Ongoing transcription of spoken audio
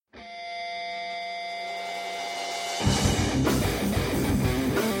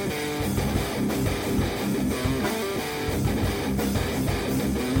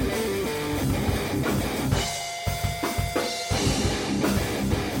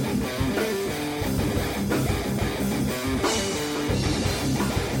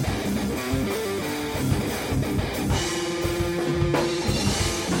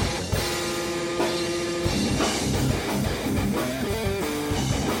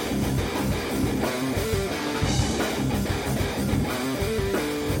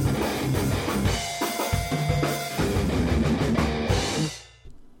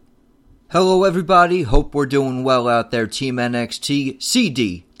Hello everybody, hope we're doing well out there, Team NXT.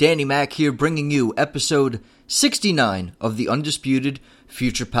 CD, Danny Mac here, bringing you episode 69 of the Undisputed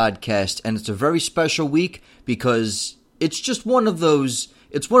Future Podcast. And it's a very special week because it's just one of those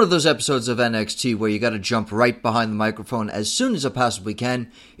episodes of NXT where you gotta jump right behind the microphone as soon as I possibly can.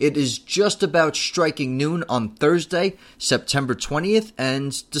 It is just about striking noon on Thursday, September 20th,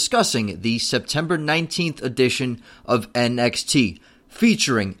 and discussing the September 19th edition of NXT.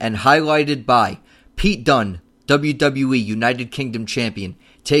 Featuring and highlighted by Pete Dunne, WWE United Kingdom Champion,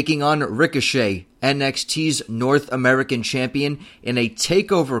 taking on Ricochet, NXT's North American Champion, in a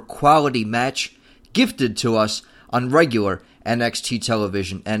takeover quality match gifted to us on regular NXT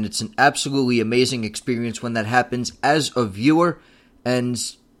television. And it's an absolutely amazing experience when that happens as a viewer. And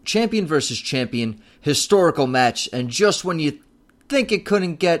champion versus champion, historical match. And just when you think it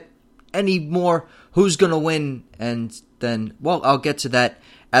couldn't get any more, who's going to win? And then, well, I'll get to that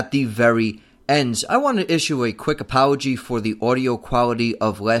at the very end. I want to issue a quick apology for the audio quality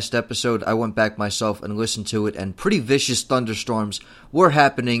of last episode. I went back myself and listened to it, and pretty vicious thunderstorms were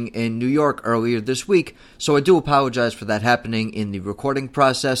happening in New York earlier this week, so I do apologize for that happening in the recording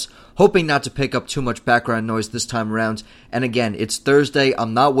process, hoping not to pick up too much background noise this time around. And again, it's Thursday.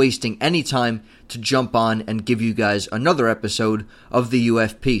 I'm not wasting any time to jump on and give you guys another episode of the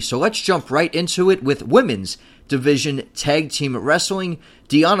UFP. So let's jump right into it with Women's Division Tag Team Wrestling.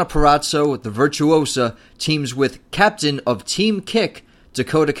 Deonna Purrazzo, the Virtuosa, teams with captain of Team Kick,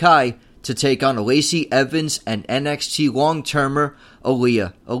 Dakota Kai, to take on Lacey Evans and NXT long-termer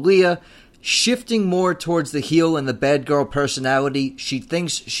Aaliyah. Aaliyah shifting more towards the heel and the bad girl personality. She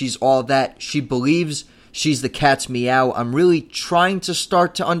thinks she's all that. She believes she's the cat's meow. I'm really trying to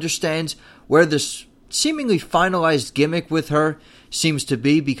start to understand where this seemingly finalized gimmick with her seems to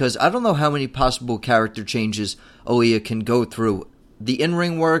be, because I don't know how many possible character changes Aaliyah can go through. The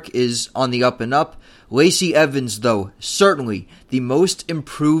in-ring work is on the up and up. Lacey Evans, though, certainly the most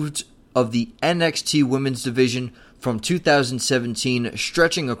improved of the NXT women's division from 2017,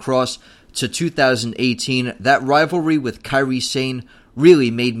 stretching across to 2018. That rivalry with Kairi Sane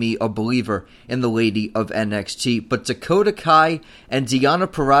really made me a believer in the lady of NXT. But Dakota Kai and Deonna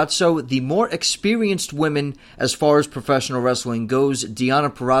Purrazzo, the more experienced women as far as professional wrestling goes.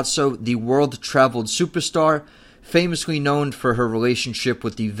 Deonna Purrazzo, the world-traveled superstar, famously known for her relationship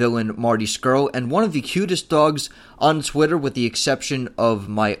with the villain Marty Scurll, and one of the cutest dogs on Twitter, with the exception of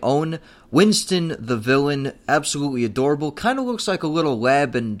my own. Winston, the villain, absolutely adorable. Kind of looks like a little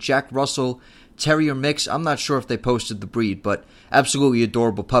lab and Jack Russell Terrier mix. I'm not sure if they posted the breed, but absolutely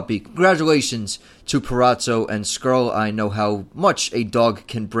adorable puppy. Congratulations to Purrazzo and Scurll. I know how much a dog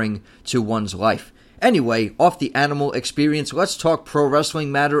can bring to one's life. Anyway, off the animal experience, let's talk pro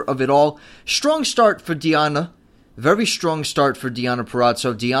wrestling matter of it all. Strong start for Deonna. Very strong start for Deonna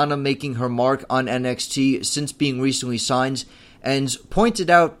Purrazzo. Deonna making her mark on NXT since being recently signed, and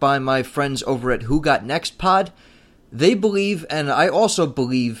pointed out by my friends over at Who Got Next Pod, they believe, and I also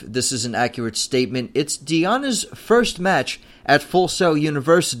believe this is an accurate statement, it's Deonna's first match at Full Sail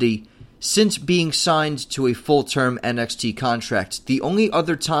University since being signed to a full-term NXT contract. The only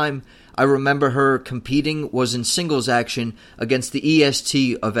other time I remember her competing was in singles action against the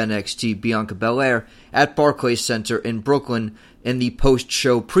EST of NXT, Bianca Belair, at Barclays Center in Brooklyn in the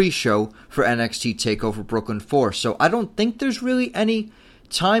post-show, pre-show for NXT TakeOver Brooklyn 4. So I don't think there's really any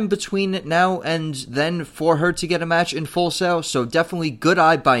time between now and then for her to get a match in Full Sail, so definitely good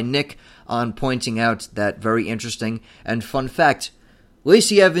eye by Nick on pointing out that very interesting and fun fact.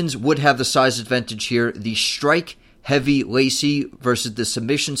 Lacey Evans would have the size advantage here. The strike-heavy Lacey versus the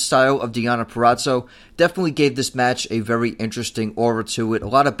submission style of Deonna Purrazzo definitely gave this match a very interesting aura to it. A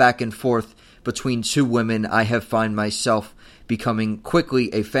lot of back and forth between two women I have found myself becoming quickly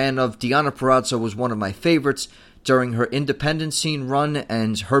a fan of. Deonna Purrazzo was one of my favorites during her independent scene run,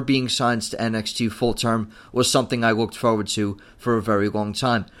 and her being signed to NXT full-term was something I looked forward to for a very long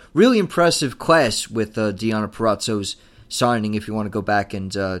time. Really impressive class with Deonna Purrazzo's signing, if you want to go back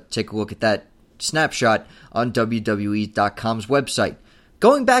and take a look at that snapshot on WWE.com's website.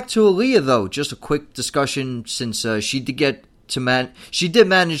 Going back to Aaliyah, though, just a quick discussion, since she did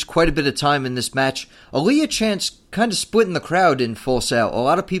manage quite a bit of time in this match. Aaliyah chants kind of splitting the crowd in Full Sail. A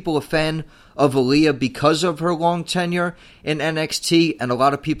lot of people a fan of Aaliyah because of her long tenure in NXT, and a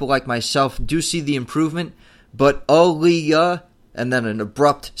lot of people like myself do see the improvement, but Aaliyah, and then an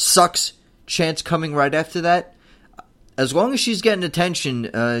abrupt sucks chant coming right after that. As long as she's getting attention,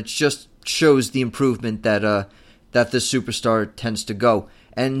 it just shows the improvement that this superstar tends to go.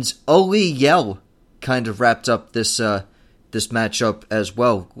 And Ali Yell kind of wrapped up this matchup as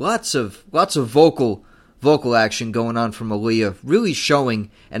well. Lots of vocal vocal action going on from Aaliyah, really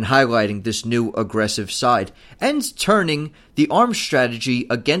showing and highlighting this new aggressive side, and turning the arm strategy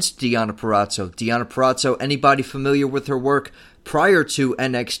against Deonna Purrazzo. Deonna Purrazzo, anybody familiar with her work prior to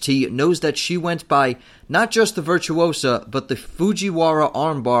NXT, knows that she went by not just the Virtuosa, but the Fujiwara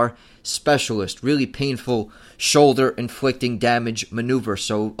armbar specialist. Really painful shoulder-inflicting damage maneuver.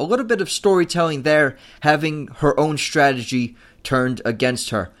 So a little bit of storytelling there, having her own strategy turned against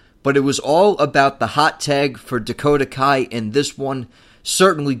her. But it was all about the hot tag for Dakota Kai, and this one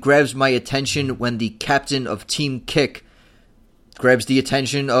certainly grabs my attention when the captain of Team Kick grabs the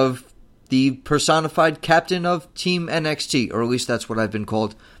attention of the personified captain of Team NXT, or at least that's what I've been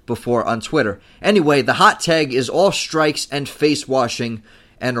called before on Twitter. Anyway, the hot tag is all strikes and face washing,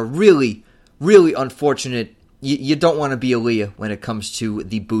 and a really, really unfortunate. You don't want to be Aaliyah when it comes to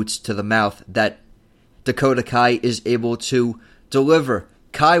the boots to the mouth that Dakota Kai is able to deliver.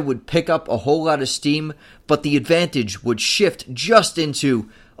 Kai would pick up a whole lot of steam, but the advantage would shift just into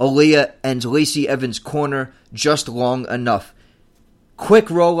Aaliyah and Lacey Evans' corner just long enough. Quick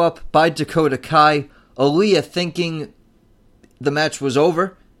roll-up by Dakota Kai. Aaliyah thinking the match was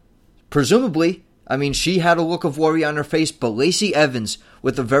over. Presumably, I mean, she had a look of worry on her face, but Lacey Evans,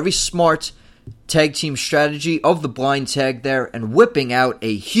 with a very smart tag team strategy of the blind tag there, and whipping out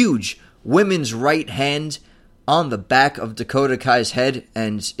a huge women's right hand on the back of Dakota Kai's head,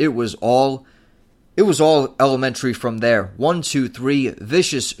 and it was all elementary from there. 1, 2, 3,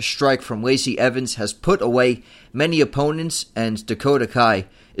 vicious strike from Lacey Evans has put away many opponents, and Dakota Kai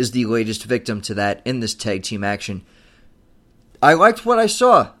is the latest victim to that in this tag team action. I liked what I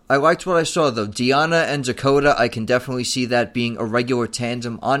saw. though. Deonna and Dakota, I can definitely see that being a regular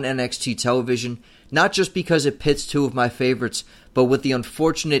tandem on NXT television, not just because it pits two of my favorites, but with the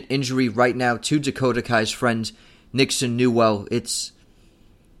unfortunate injury right now to Dakota Kai's friend, Nixon Newell. It's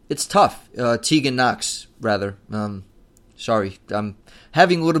tough. Tegan Knox, rather. Sorry, I'm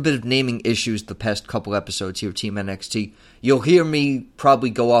having a little bit of naming issues the past couple episodes here, Team NXT. You'll hear me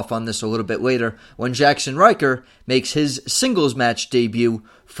probably go off on this a little bit later when Jackson Ryker makes his singles match debut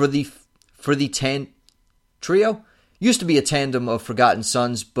for the trio. Used to be a tandem of Forgotten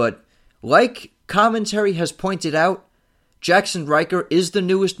Sons, but like commentary has pointed out, Jackson Ryker is the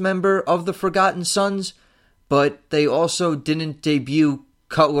newest member of the Forgotten Sons, but they also didn't debut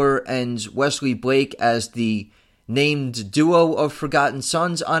Cutler and Wesley Blake as the named duo of Forgotten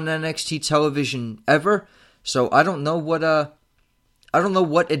Sons on NXT television ever. So I don't know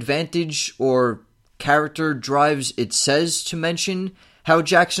what advantage or character drives it says to mention how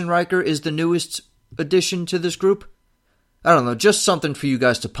Jackson Ryker is the newest addition to this group. I don't know, just something for you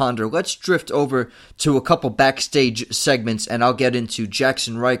guys to ponder. Let's drift over to a couple backstage segments, and I'll get into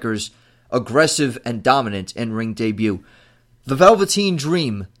Jackson Ryker's aggressive and dominant in-ring debut. The Velveteen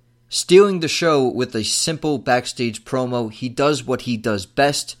Dream, stealing the show with a simple backstage promo. He does what he does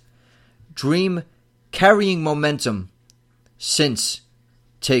best. Dream carrying momentum since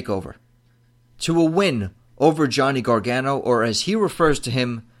TakeOver to a win over Johnny Gargano, or as he refers to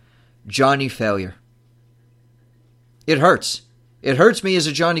him, Johnny Failure. It hurts. It hurts me as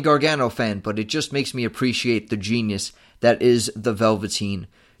a Johnny Gargano fan, but it just makes me appreciate the genius that is the Velveteen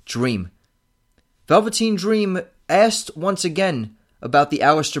Dream. Velveteen Dream asked once again about the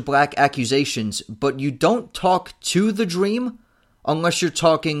Aleister Black accusations, but you don't talk to the Dream unless you're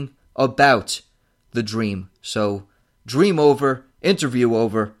talking about the Dream. So, Dream over, interview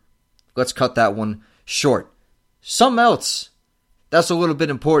over. Let's cut that one short. Something else that's a little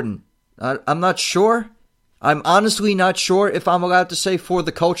bit important. I'm not sure. I'm honestly not sure if I'm allowed to say for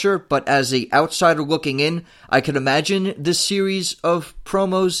the culture, but as an outsider looking in, I can imagine this series of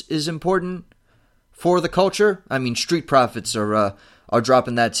promos is important for the culture. I mean, Street Profits are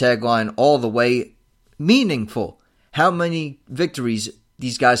dropping that tagline all the way. Meaningful. How many victories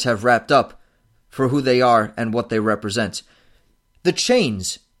these guys have wrapped up for who they are and what they represent. The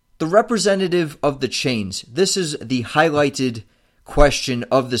Chains. The representative of the Chains. This is the highlighted question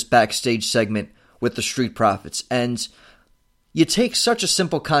of this backstage segment with the Street Profits. And you take such a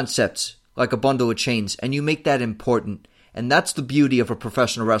simple concept like a bundle of chains and you make that important. And that's the beauty of a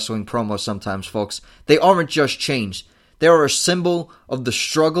professional wrestling promo sometimes, folks. They aren't just chains. They are a symbol of the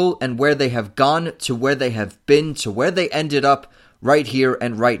struggle and where they have gone to where they have been to where they ended up right here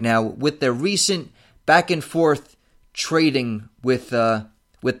and right now with their recent back and forth trading with the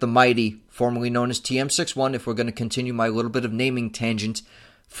Mighty, formerly known as TM61, if we're going to continue my little bit of naming tangent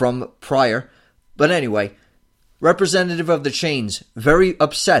from prior. But anyway, representative of the Chains, very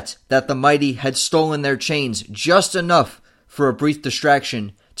upset that the Mighty had stolen their chains just enough for a brief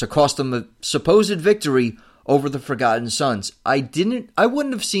distraction to cost them a supposed victory over the Forgotten Sons. I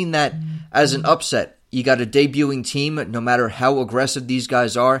wouldn't have seen that as an upset. You got a debuting team, no matter how aggressive these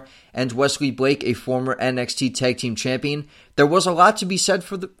guys are, and Wesley Blake, a former NXT Tag Team Champion. There was a lot to be said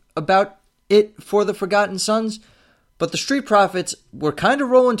about it for the Forgotten Sons, but the Street Profits were kind of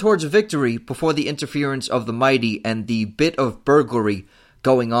rolling towards a victory before the interference of the Mighty and the bit of burglary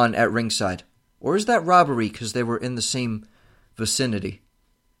going on at ringside. Or is that robbery because they were in the same vicinity?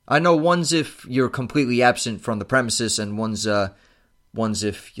 I know one's if you're completely absent from the premises, and one's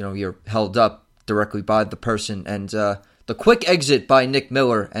if you're held up directly by the person. And the quick exit by Nick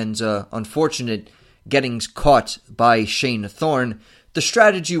Miller and unfortunate getting caught by Shane Thorne. The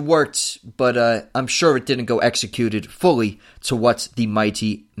strategy worked, but I'm sure it didn't go executed fully to what the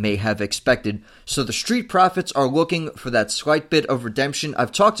Mighty may have expected. So the Street Profits are looking for that slight bit of redemption.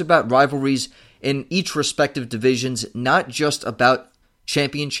 I've talked about rivalries in each respective divisions, not just about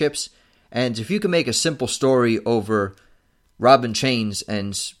championships. And if you can make a simple story over Robin Chains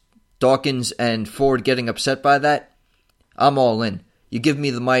and Dawkins and Ford getting upset by that, I'm all in. You give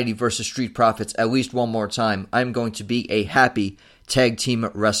me the Mighty versus Street Profits at least one more time, I'm going to be a happy tag team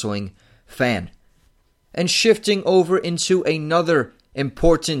wrestling fan. And shifting over into another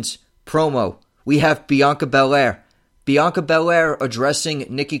important promo, we have Bianca Belair. Bianca Belair addressing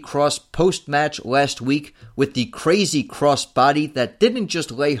Nikki Cross post-match last week with the crazy crossbody that didn't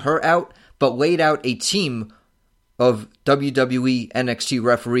just lay her out, but laid out a team of WWE NXT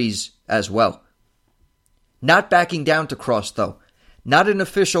referees as well. Not backing down to Cross, though. Not an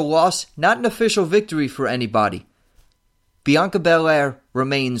official loss, not an official victory for anybody. Bianca Belair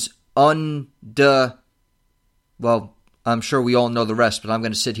remains well, I'm sure we all know the rest, but I'm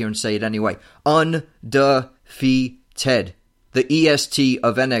going to sit here and say it anyway. Undefeated. The EST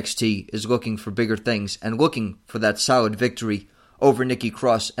of NXT is looking for bigger things and looking for that solid victory over Nikki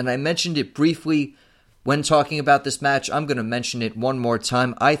Cross. And I mentioned it briefly when talking about this match. I'm going to mention it one more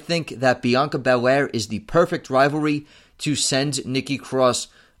time. I think that Bianca Belair is the perfect rivalry to send Nikki Cross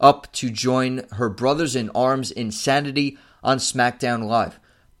up to join her brothers in arms Insanity on SmackDown Live.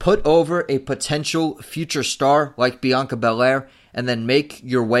 Put over a potential future star like Bianca Belair and then make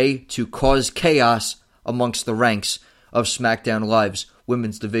your way to cause chaos amongst the ranks of SmackDown Live's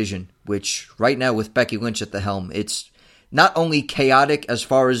women's division, which right now with Becky Lynch at the helm, it's not only chaotic as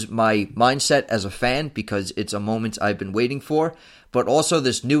far as my mindset as a fan, because it's a moment I've been waiting for, but also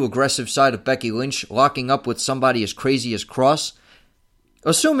this new aggressive side of Becky Lynch locking up with somebody as crazy as Cross,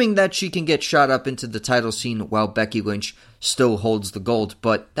 assuming that she can get shot up into the title scene while Becky Lynch still holds the gold.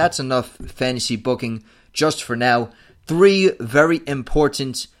 But that's enough fantasy booking just for now. 3 very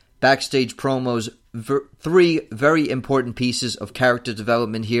important backstage promos, 3 very important pieces of character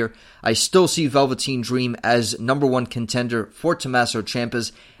development here. I still see Velveteen Dream as number 1 contender for Tommaso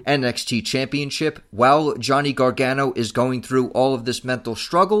Ciampa's NXT Championship, while Johnny Gargano is going through all of this mental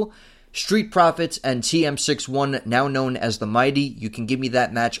struggle. Street Profits and TM61, now known as the Mighty, you can give me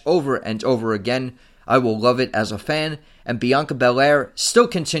that match over and over again. I will love it as a fan. And Bianca Belair still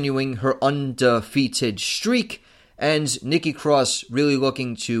continuing her undefeated streak. And Nikki Cross really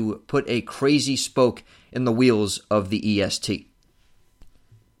looking to put a crazy spoke in the wheels of the EST.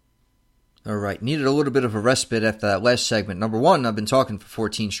 Alright, needed a little bit of a respite after that last segment. Number 1, I've been talking for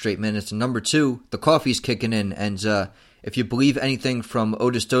 14 straight minutes. And number 2, the coffee's kicking in. And if you believe anything from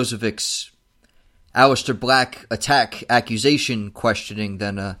Otis Dozovic's Aleister Black attack accusation questioning,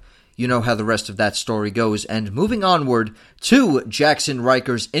 then you know how the rest of that story goes. And moving onward to Jackson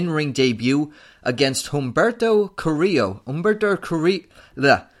Ryker's in-ring debut against Humberto Carrillo. Humberto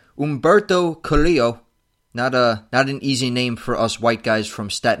Carrillo. Not an easy name for us white guys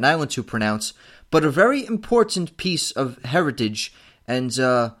from Staten Island to pronounce, but a very important piece of heritage. And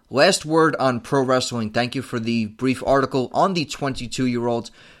last word on pro wrestling. Thank you for the brief article on the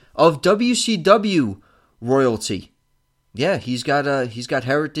 22-year-old of WCW royalty. Yeah, he's got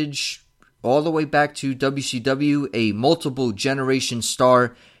heritage all the way back to WCW. A multiple generation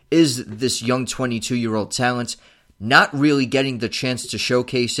star is this young 22-year-old talent. Not really getting the chance to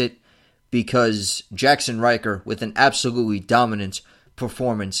showcase it because Jackson Ryker with an absolutely dominant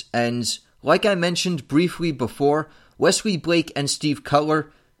performance. And like I mentioned briefly before, Wesley Blake and Steve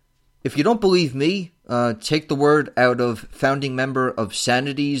Cutler, if you don't believe me, take the word out of founding member of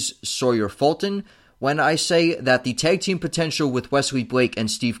Sanity's Sawyer Fulton when I say that the tag team potential with Wesley Blake and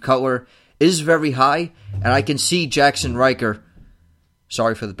Steve Cutler is very high, and I can see Jackson Ryker,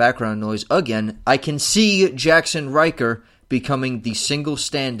 sorry for the background noise again, I can see Jackson Ryker becoming the single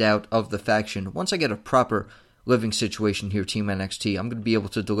standout of the faction. Once I get a proper living situation here, Team NXT, I'm going to be able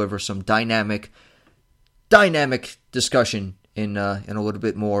to deliver some dynamic discussion in a little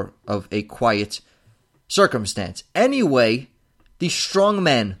bit more of a quiet circumstance. Anyway, the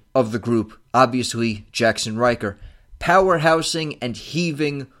strongman of the group, obviously Jackson Ryker, powerhousing and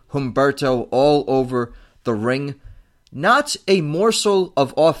heaving Humberto all over the ring. Not a morsel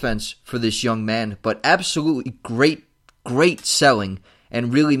of offense for this young man, but absolutely great selling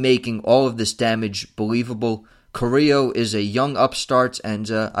and really making all of this damage believable. Carrillo is a young upstart,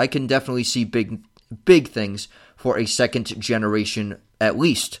 and I can definitely see big things for a second generation, at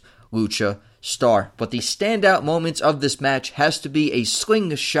least, Lucha star. But the standout moments of this match has to be a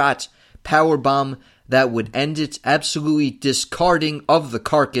slingshot powerbomb that would end it, absolutely discarding of the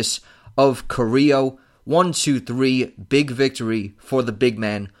carcass of Carrillo. 1, 2, 3, big victory for the big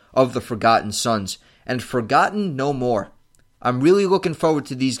man of the Forgotten Sons. And forgotten no more. I'm really looking forward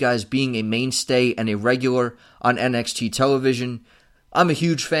to these guys being a mainstay and a regular on NXT television. I'm a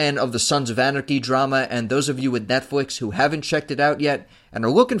huge fan of the Sons of Anarchy drama, and those of you with Netflix who haven't checked it out yet and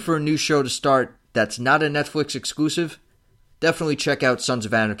are looking for a new show to start that's not a Netflix exclusive, definitely check out Sons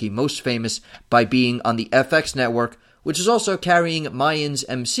of Anarchy, most famous by being on the FX network, which is also carrying Mayans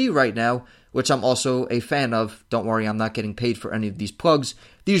MC right now, which I'm also a fan of. Don't worry, I'm not getting paid for any of these plugs.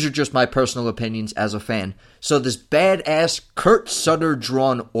 These are just my personal opinions as a fan. So this badass Kurt Sutter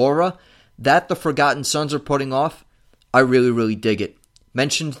drawn aura that the Forgotten Sons are putting off, I really dig it.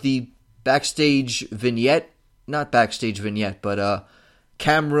 Mentioned the backstage vignette, not backstage vignette, but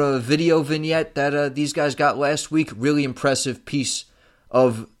camera video vignette that these guys got last week. Really impressive piece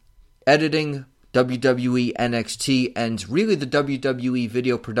of editing. WWE, NXT, and really the WWE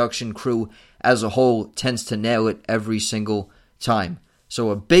video production crew as a whole tends to nail it every single time. So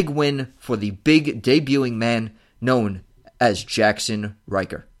a big win for the big debuting man known as Jackson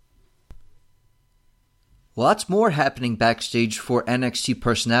Ryker. Lots more happening backstage for NXT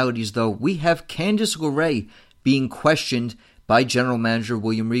personalities, though. We have Candice LeRae being questioned by General Manager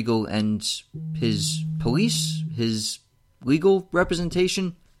William Regal and his police, his legal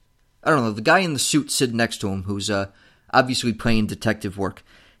representation. I don't know, the guy in the suit sitting next to him who's obviously playing detective work.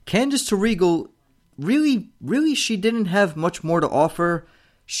 Candice to Regal, really she didn't have much more to offer.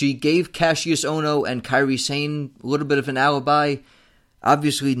 She gave Cassius Ohno and Kairi Sane a little bit of an alibi,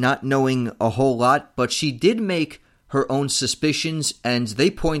 obviously not knowing a whole lot, but she did make her own suspicions, and they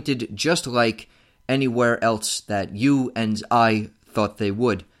pointed just like anywhere else that you and I thought they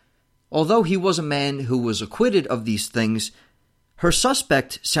would. Although he was a man who was acquitted of these things, her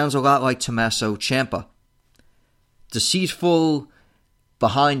suspect sounds a lot like Tommaso Ciampa. Deceitful,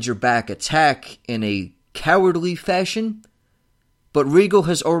 behind-your-back attack in a cowardly fashion. But Regal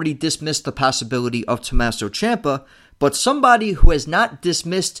has already dismissed the possibility of Tommaso Ciampa, but somebody who has not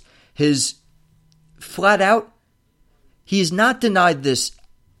dismissed his flat-out, he has not denied this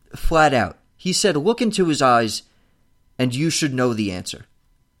flat-out. He said, look into his eyes, and you should know the answer.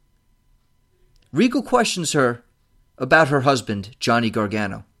 Regal questions her about her husband, Johnny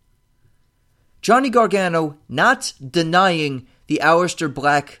Gargano. Johnny Gargano not denying the Aleister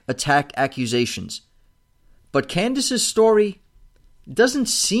Black attack accusations. But Candice's story doesn't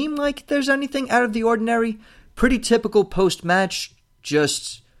seem like there's anything out of the ordinary. Pretty typical post-match,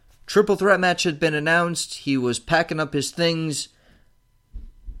 just triple threat match had been announced. He was packing up his things.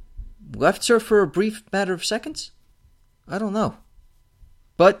 Left her for a brief matter of seconds? I don't know.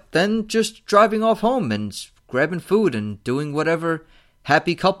 But then just driving off home and grabbing food and doing whatever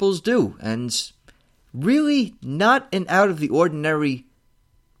happy couples do. And really not an out-of-the-ordinary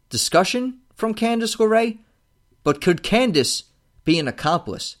discussion from Candice LeRae. But could Candice be an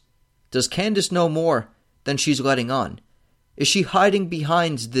accomplice? Does Candice know more than she's letting on? Is she hiding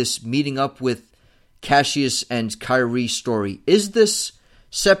behind this meeting up with Cassius and Kairi story? Is this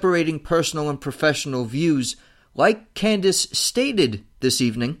separating personal and professional views like Candice stated this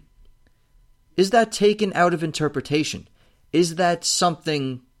evening? Is that taken out of interpretation? Is that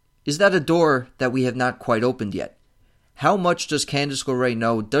a door that we have not quite opened yet? How much does Candice LeRae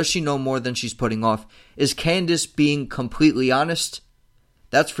know? Does she know more than she's putting off? Is Candice being completely honest?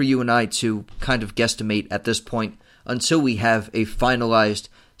 That's for you and I to kind of guesstimate at this point until we have a finalized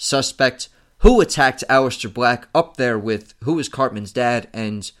suspect. Who attacked Aleister Black, up there with who is Cartman's dad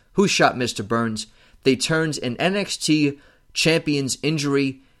and who shot Mr. Burns. They turned an NXT champion's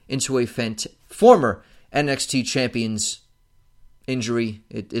injury into a former NXT champion's injury.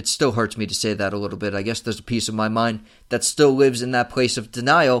 It still hurts me to say that a little bit. I guess there's a piece of my mind that still lives in that place of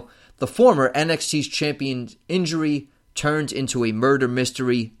denial. The former NXT's champion's injury turned into a murder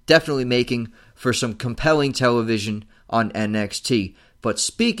mystery, definitely making for some compelling television on NXT. But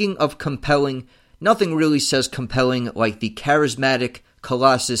speaking of compelling, nothing really says compelling like the charismatic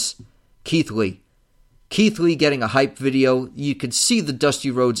Colossus Keith Lee. Keith Lee getting a hype video. You could see the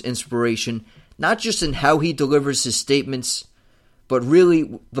Dusty Rhodes inspiration, not just in how he delivers his statements, but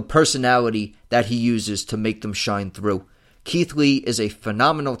really the personality that he uses to make them shine through. Keith Lee is a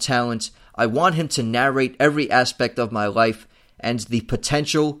phenomenal talent. I want him to narrate every aspect of my life, and the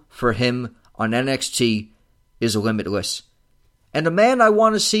potential for him on NXT is limitless. And a man I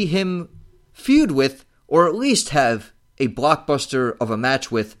want to see him feud with, or at least have a blockbuster of a match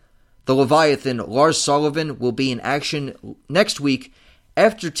with, the Leviathan Lars Sullivan, will be in action next week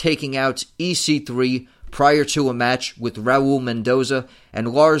after taking out EC3 prior to a match with Raul Mendoza,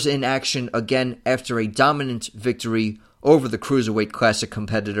 and Lars in action again after a dominant victory over the Cruiserweight Classic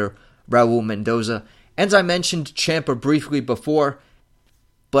competitor Raul Mendoza. And I mentioned Ciampa briefly before,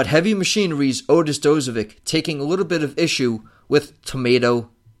 but Heavy Machinery's Otis Dozovic taking a little bit of issue with Tomato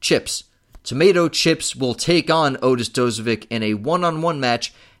Chips. Tomato Chips will take on Otis Dozovic in a one-on-one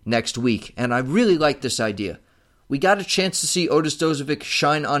match next week, and I really like this idea. We got a chance to see Otis Dozovic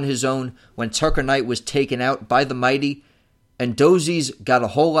shine on his own when Tucker Knight was taken out by the Mighty, and Dozy's got a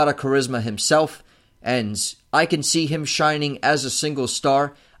whole lot of charisma himself, and I can see him shining as a single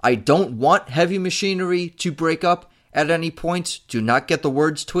star. I don't want Heavy Machinery to break up at any point. Do not get the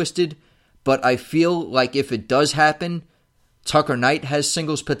words twisted, but I feel like if it does happen, Tucker Knight has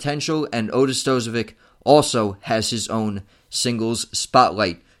singles potential, and Otis Dozovic also has his own singles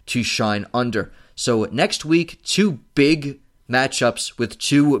spotlight to shine under. So next week, 2 big matchups with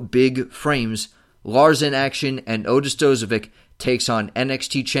 2 big frames. Lars in action, and Otis Dozovic takes on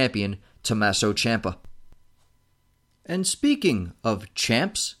NXT champion Tommaso Ciampa. And speaking of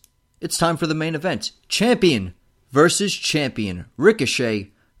champs, it's time for the main event. Champion versus champion.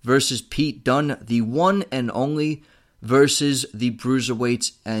 Ricochet versus Pete Dunne, the one and only, versus the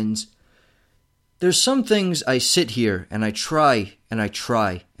Bruiserweights. And there's some things I sit here and I try and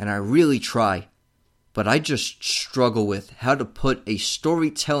I really try, but I just struggle with how to put a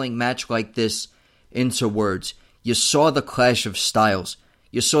storytelling match like this into words. You saw the clash of styles.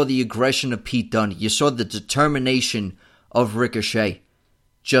 You saw the aggression of Pete Dunne. You saw the determination of Ricochet.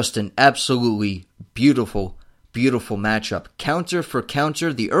 Just an absolutely beautiful, beautiful matchup. Counter for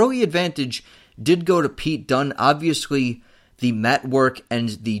counter, the early advantage did go to Pete Dunne. Obviously, the mat work and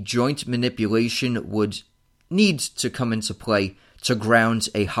the joint manipulation would need to come into play to ground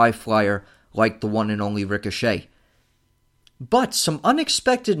a high flyer like the one and only Ricochet. But some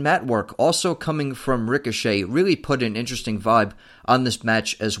unexpected mat work also coming from Ricochet really put an interesting vibe on this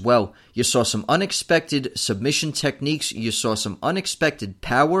match as well. You saw some unexpected submission techniques. You saw some unexpected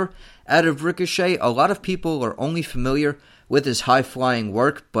power out of Ricochet. A lot of people are only familiar with his high-flying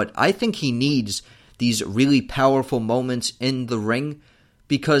work, but I think he needs these really powerful moments in the ring,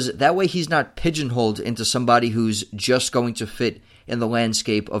 because that way he's not pigeonholed into somebody who's just going to fit in the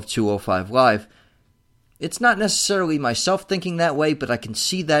landscape of 205 Live. It's not necessarily myself thinking that way, but I can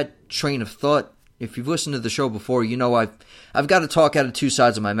see that train of thought. If you've listened to the show before, you know I've got to talk out of 2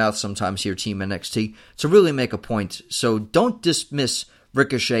 sides of my mouth sometimes here, Team NXT, to really make a point. So don't dismiss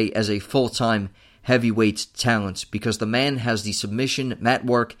Ricochet as a full-time heavyweight talent, because the man has the submission, mat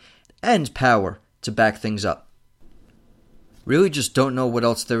work, and power to back things up. Really just don't know what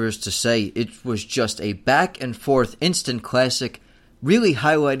else there is to say. It was just a back and forth instant classic. Really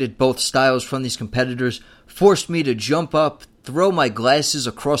highlighted both styles from these competitors, forced me to jump up, throw my glasses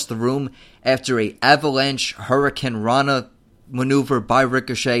across the room after a avalanche Hurricane Rana maneuver by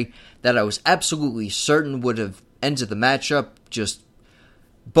Ricochet that I was absolutely certain would have ended the matchup. Just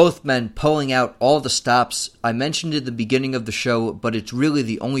both men pulling out all the stops. I mentioned it at the beginning of the show, but it's really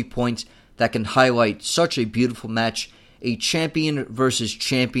the only point that can highlight such a beautiful match. A champion versus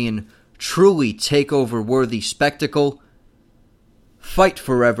champion, truly takeover-worthy spectacle. Fight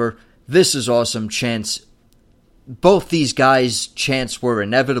forever. This is awesome chants. Both these guys' chants were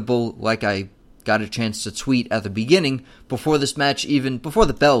inevitable, like I got a chance to tweet at the beginning, before this match before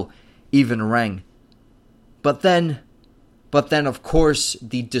the bell even rang. But then, of course,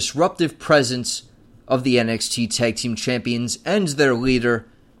 the disruptive presence of the NXT Tag Team Champions and their leader,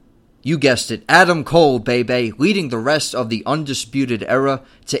 you guessed it, Adam Cole, baby, leading the rest of the Undisputed Era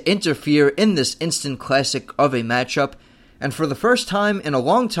to interfere in this instant classic of a matchup. And for the first time in a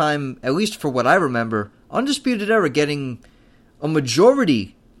long time, at least for what I remember, Undisputed Era getting a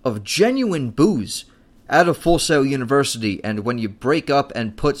majority of genuine boos out of Full Sail University. And when you break up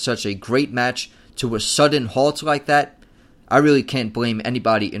and put such a great match to a sudden halt like that, I really can't blame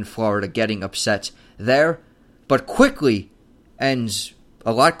anybody in Florida getting upset there. But quickly, and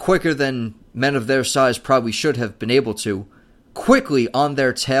a lot quicker than men of their size probably should have been able to, quickly on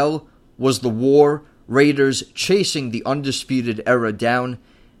their tail was the War Raiders, chasing the Undisputed Era down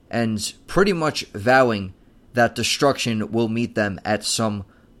and pretty much vowing that destruction will meet them at some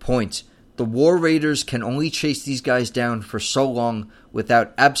point. the War Raiders can only chase these guys down for so long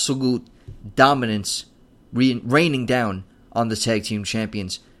without absolute dominance raining down on the tag team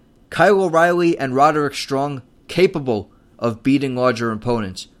champions. Kyle O'Reilly and Roderick Strong capable of beating larger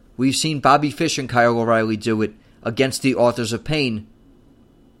opponents. We've seen Bobby Fish and Kyle O'Reilly do it against the Authors of Pain.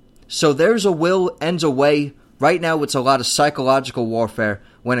 So there's a will and a way. Right now it's a lot of psychological warfare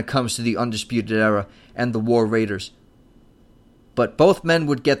when it comes to the Undisputed Era and the War Raiders. But both men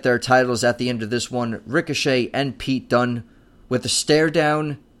would get their titles at the end of this one, Ricochet and Pete Dunne, with a stare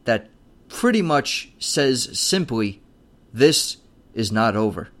down that pretty much says simply, this is not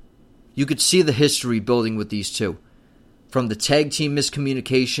over. You could see the history building with these two. From the tag team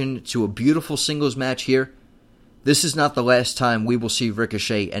miscommunication to a beautiful singles match here, this is not the last time we will see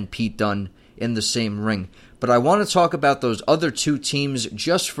Ricochet and Pete Dunne in the same ring. But I want to talk about those other two teams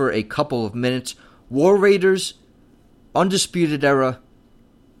just for a couple of minutes. War Raiders, Undisputed Era.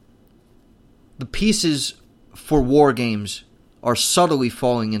 The pieces for War Games are subtly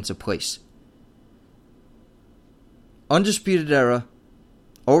falling into place. Undisputed Era,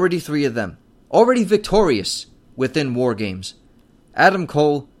 already 3 of them, already victorious within War Games. Adam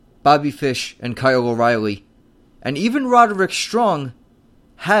Cole, Bobby Fish, and Kyle O'Reilly. And even Roderick Strong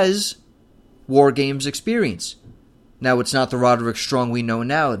has War Games experience. Now, it's not the Roderick Strong we know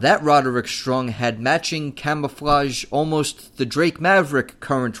now. That Roderick Strong had matching camouflage, almost the Drake Maverick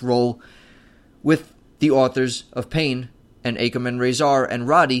current role with the Authors of Pain, and Akam and Razor and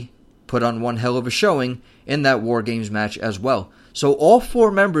Roddy put on one hell of a showing in that War Games match as well. So all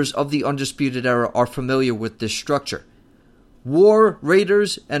 4 members of the Undisputed Era are familiar with this structure. War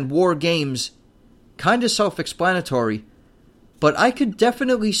Raiders and War Games, kind of self-explanatory, but I could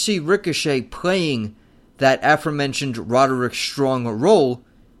definitely see Ricochet playing that aforementioned Roderick Strong role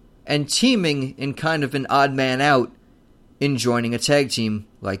and teaming in kind of an odd man out in joining a tag team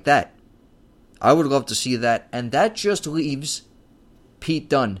like that. I would love to see that, and that just leaves Pete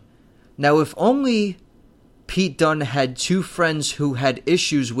Dunne. Now, if only Pete Dunne had 2 friends who had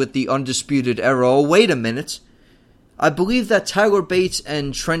issues with the Undisputed Era. Oh, wait a minute. I believe that Tyler Bates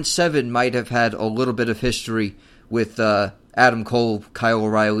and Trent Seven might have had a little bit of history with Adam Cole, Kyle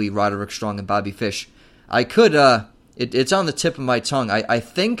O'Reilly, Roderick Strong, and Bobby Fish. I could, it's on the tip of my tongue. I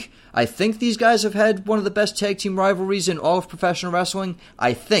think these guys have had one of the best tag team rivalries in all of professional wrestling.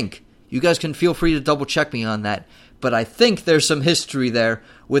 I think. You guys can feel free to double check me on that. But I think there's some history there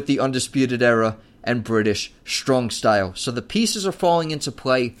with the Undisputed Era and British Strong Style. So the pieces are falling into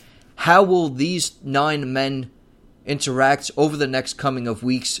play. How will these 9 men interact over the next coming of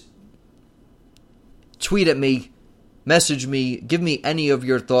weeks? Tweet at me, message me, give me any of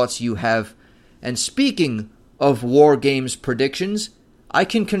your thoughts you have. And speaking of War Games predictions, I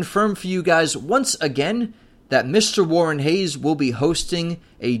can confirm for you guys once again that Mr. Warren Hayes will be hosting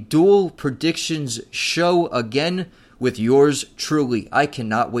a dual predictions show again with yours truly. I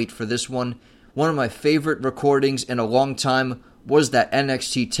cannot wait for this one. One of my favorite recordings in a long time was that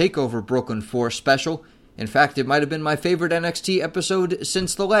NXT TakeOver Brooklyn 4 special. In fact, it might have been my favorite NXT episode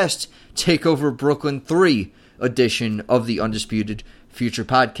since the last TakeOver Brooklyn 3 edition of the Undisputed Future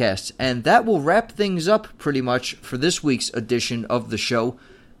Podcast. And that will wrap things up pretty much for this week's edition of the show.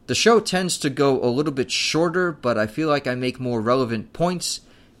 The show tends to go a little bit shorter, but I feel like I make more relevant points.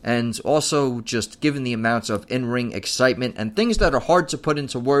 And also, just given the amounts of in-ring excitement and things that are hard to put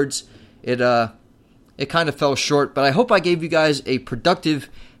into words, it kind of fell short. But I hope I gave you guys a productive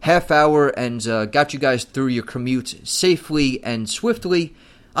half hour and got you guys through your commute safely and swiftly.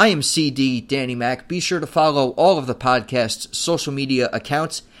 I am CD Danny Mac. Be sure to follow all of the podcast's social media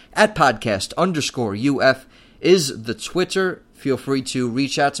accounts at podcast_UF is the Twitter. Feel free to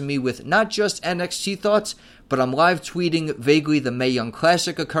reach out to me with not just NXT thoughts, but I'm live tweeting vaguely the Mae Young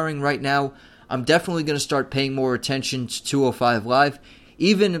Classic occurring right now. I'm definitely going to start paying more attention to 205 Live.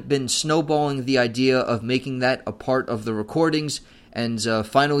 Even been snowballing the idea of making that a part of the recordings, and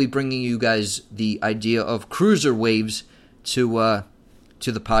finally bringing you guys the idea of cruiser waves to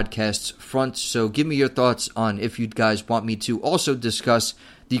the podcast's front. So give me your thoughts on if you guys want me to also discuss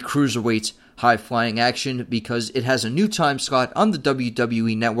the Cruiserweight high-flying action, because it has a new time slot on the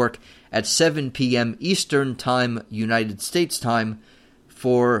WWE Network at 7 p.m. Eastern Time, United States time,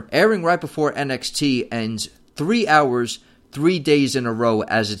 for airing right before NXT, and 3 hours, 3 days in a row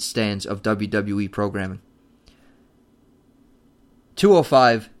as it stands of WWE programming.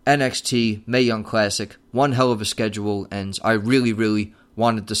 205, NXT, Mae Young Classic, one hell of a schedule, and I really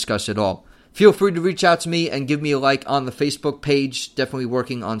want to discuss it all. Feel free to reach out to me and give me a like on the Facebook page. Definitely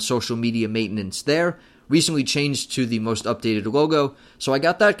working on social media maintenance there. Recently changed to the most updated logo, so I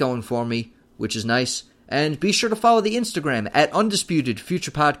got that going for me, which is nice. And be sure to follow the Instagram at Undisputed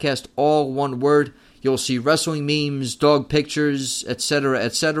Future Podcast, all one word. You'll see wrestling memes, dog pictures,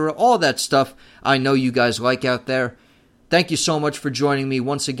 etc., all that stuff I know you guys like out there. Thank you so much for joining me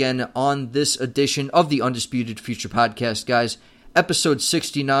once again on this edition of the Undisputed Future Podcast, guys. Episode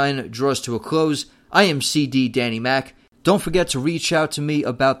 69 draws to a close. I am CD Danny Mac. Don't forget to reach out to me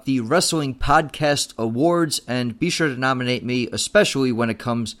about the Wrestling Podcast Awards, and be sure to nominate me, especially when it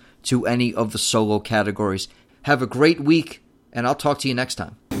comes to any of the solo categories. Have a great week, and I'll talk to you next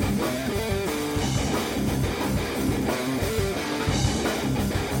time.